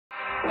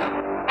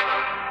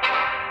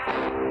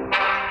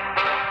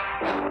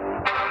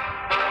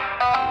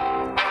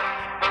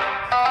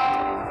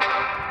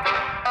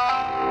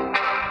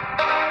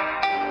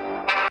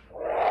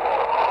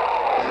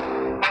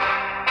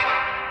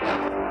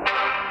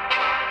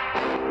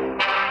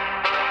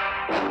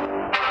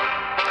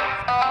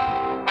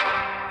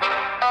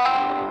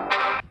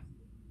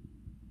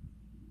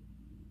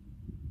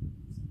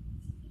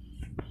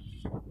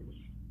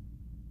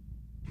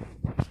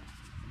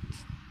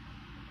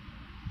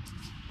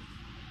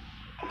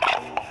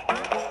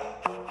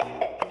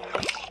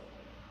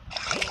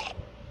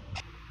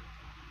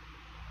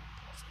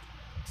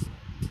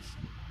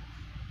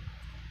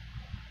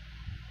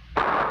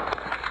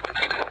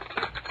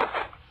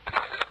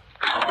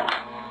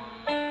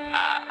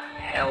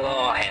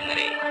Hello,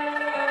 Henry.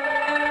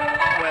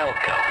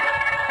 Welcome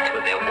to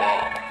the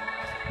wall.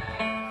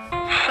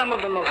 Some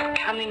of the most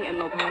cunning and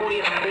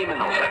notorious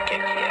criminals are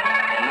kept here.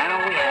 And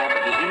now we have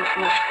the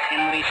infamous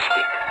Henry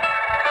Stick.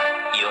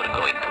 You're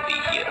going to be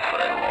here for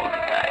a long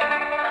time.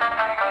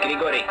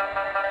 Grigori,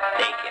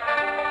 take him.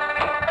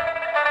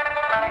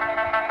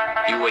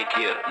 You wait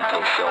here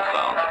until cell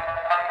found.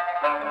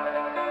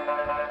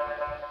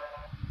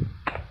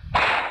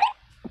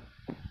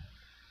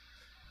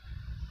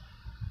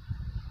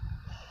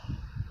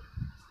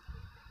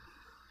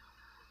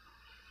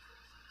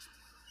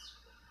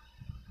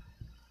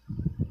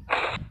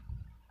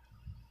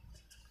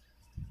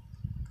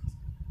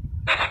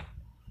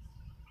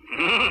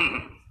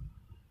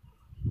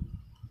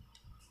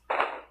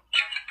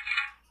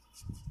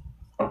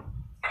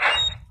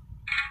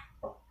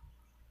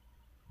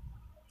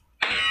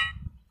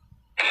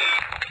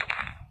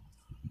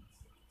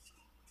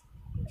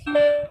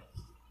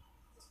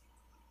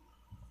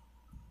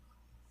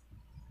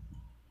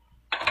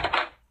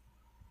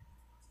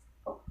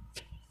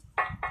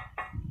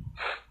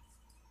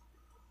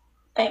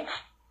 Thanks.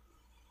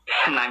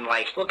 And I'm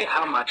like, look at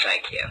how much I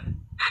care.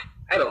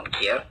 I don't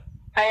care.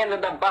 I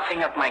ended up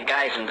buffing up my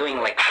guys and doing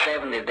like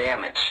 70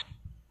 damage.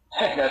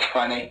 That's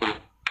funny.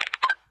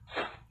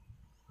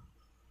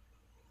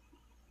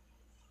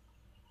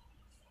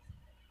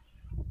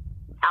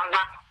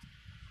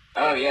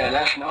 Oh yeah,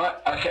 that's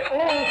not okay.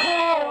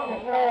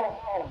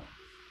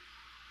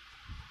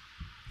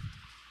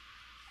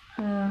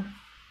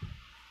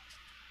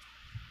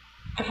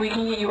 If we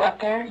can get you up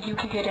there, you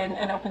could get in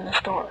and open this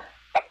door.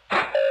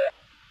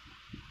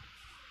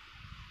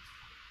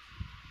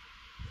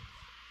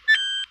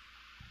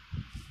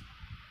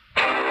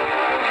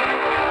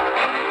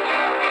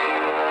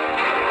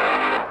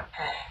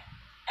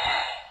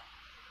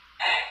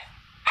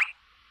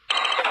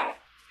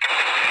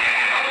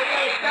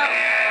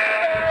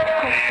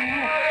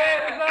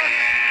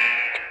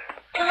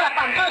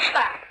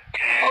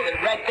 Hold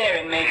it right there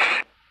and make...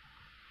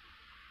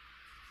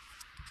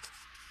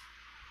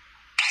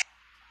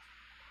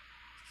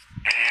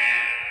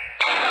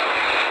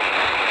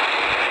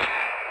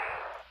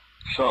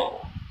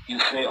 So, you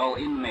say all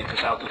inmates is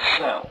out of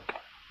cell?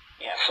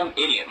 Yeah, some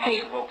idiot must Hey,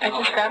 have woken I up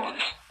just at grabbed once.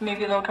 these.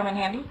 Maybe they'll come in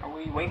handy. Are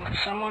we waiting for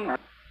someone? Or...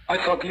 I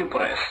thought you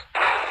pressed.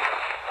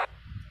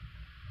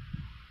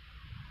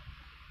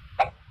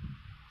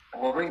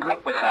 We'll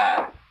regroup with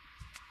that.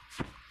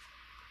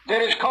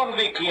 There is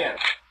convict here.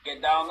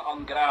 Get down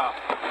on ground.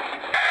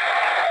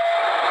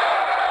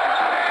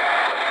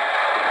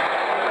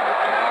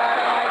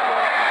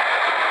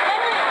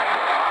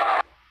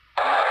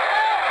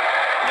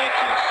 Make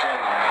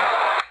yourself.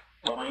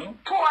 Boing.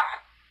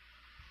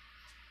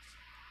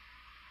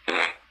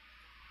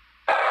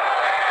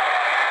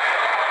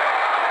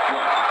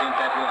 What, you think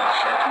that will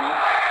upset me?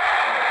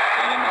 Oh,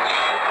 damn it.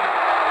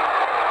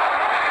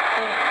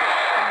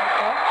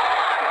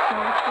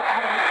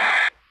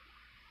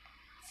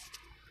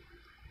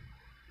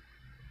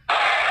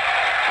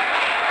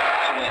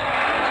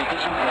 It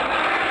isn't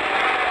working.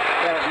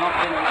 There has not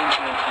been an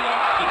incident here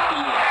in 50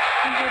 years.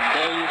 And the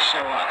day you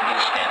show up,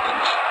 this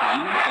happens.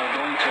 You are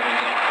going to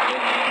regret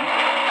everything.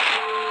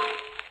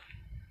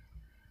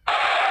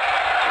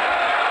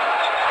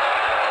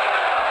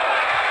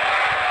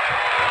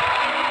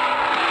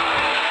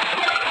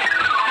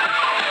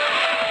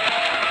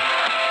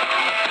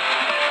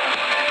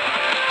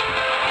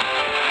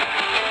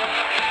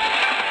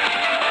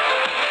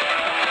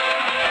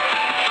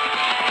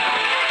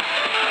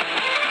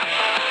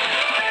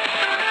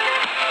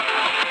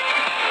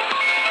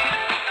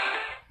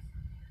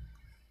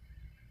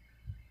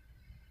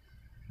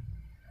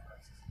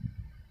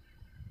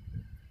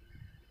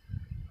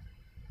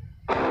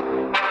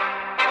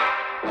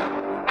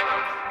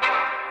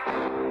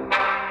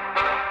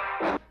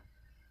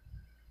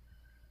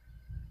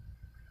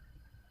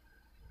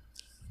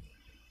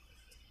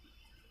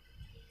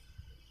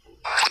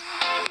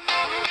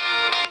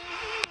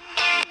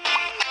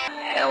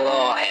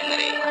 Hello,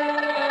 Henry.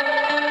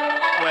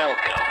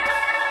 Welcome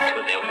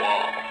to the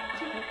wall.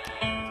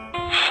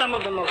 Some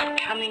of the most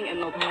cunning and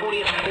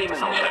notorious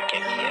criminals are kept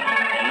here.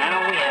 And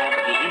now we have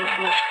the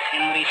infamous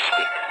Henry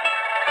Stick.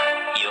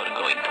 You're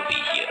going to be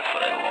here for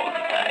a long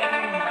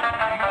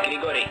time.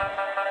 Grigori,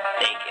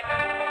 take him.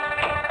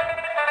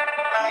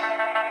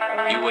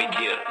 You wait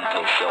here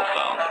until cell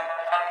found.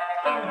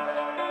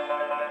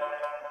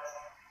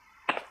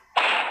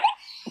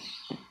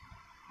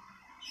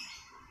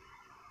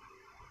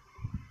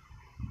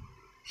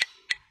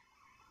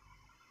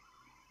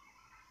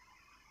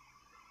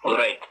 All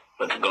right,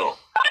 let's go.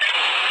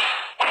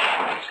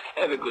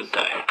 Have a good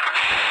time.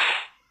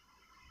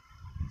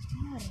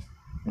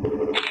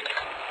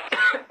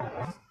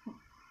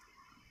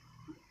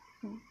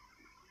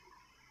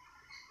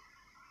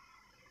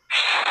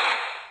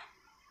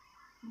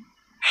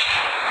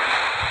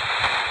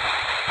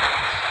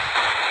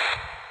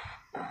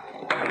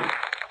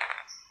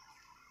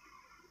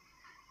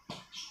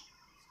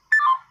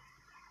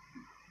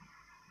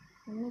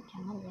 Ini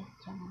jangan ya,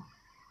 jangan.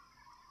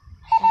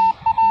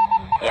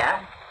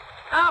 Yeah?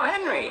 Oh,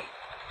 Henry.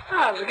 Oh,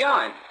 how's it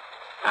going?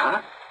 Uh-huh.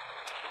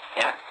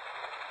 Yeah?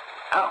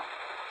 Oh.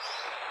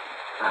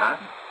 Uh-huh.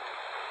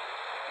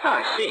 Oh,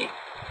 I see.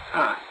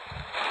 Huh.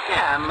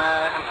 Yeah, I'm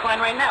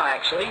flying right now,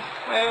 actually.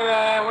 Where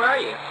are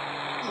you?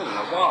 On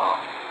the wall.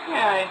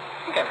 Yeah, I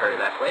think I've heard of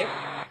that place.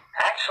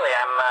 Actually,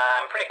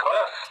 I'm pretty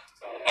close.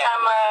 Yeah,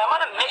 I'm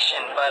on a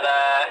mission, but,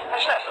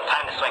 I should have some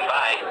time to swing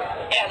by.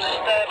 Yeah, just,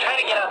 try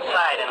to get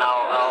outside and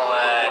I'll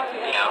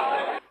you know.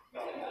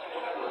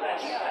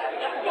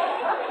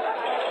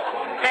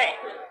 Hey.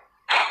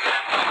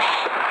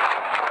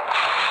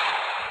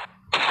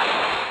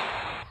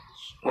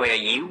 Where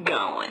you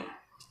going?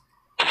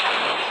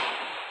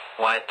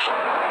 What?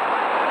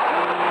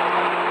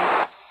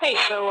 Hey,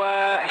 so,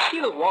 I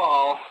see the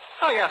wall.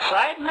 Oh, you're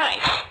outside?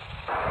 Nice.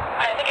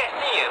 I think I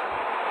see you.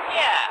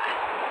 Yeah,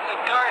 there's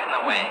a guard in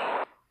the way.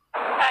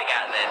 I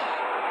got this.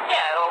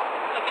 Yeah,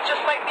 it'll be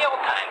just like the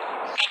old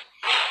times.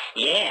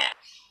 Yeah.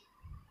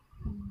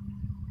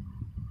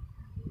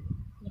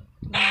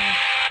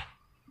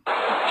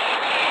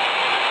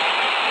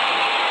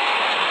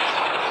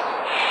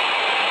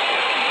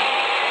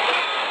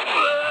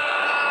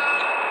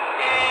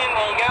 And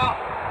there you go.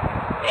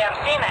 Yeah, I'm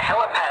seeing a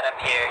helipad up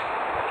here.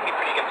 Could be a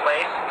pretty good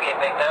place to get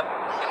picked up.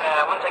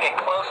 Once I get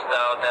close,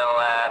 though,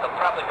 they'll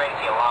probably raise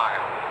the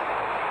alarm.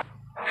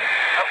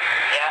 Oh,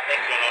 yeah, they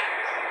see me.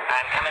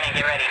 I'm coming in.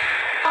 Get ready.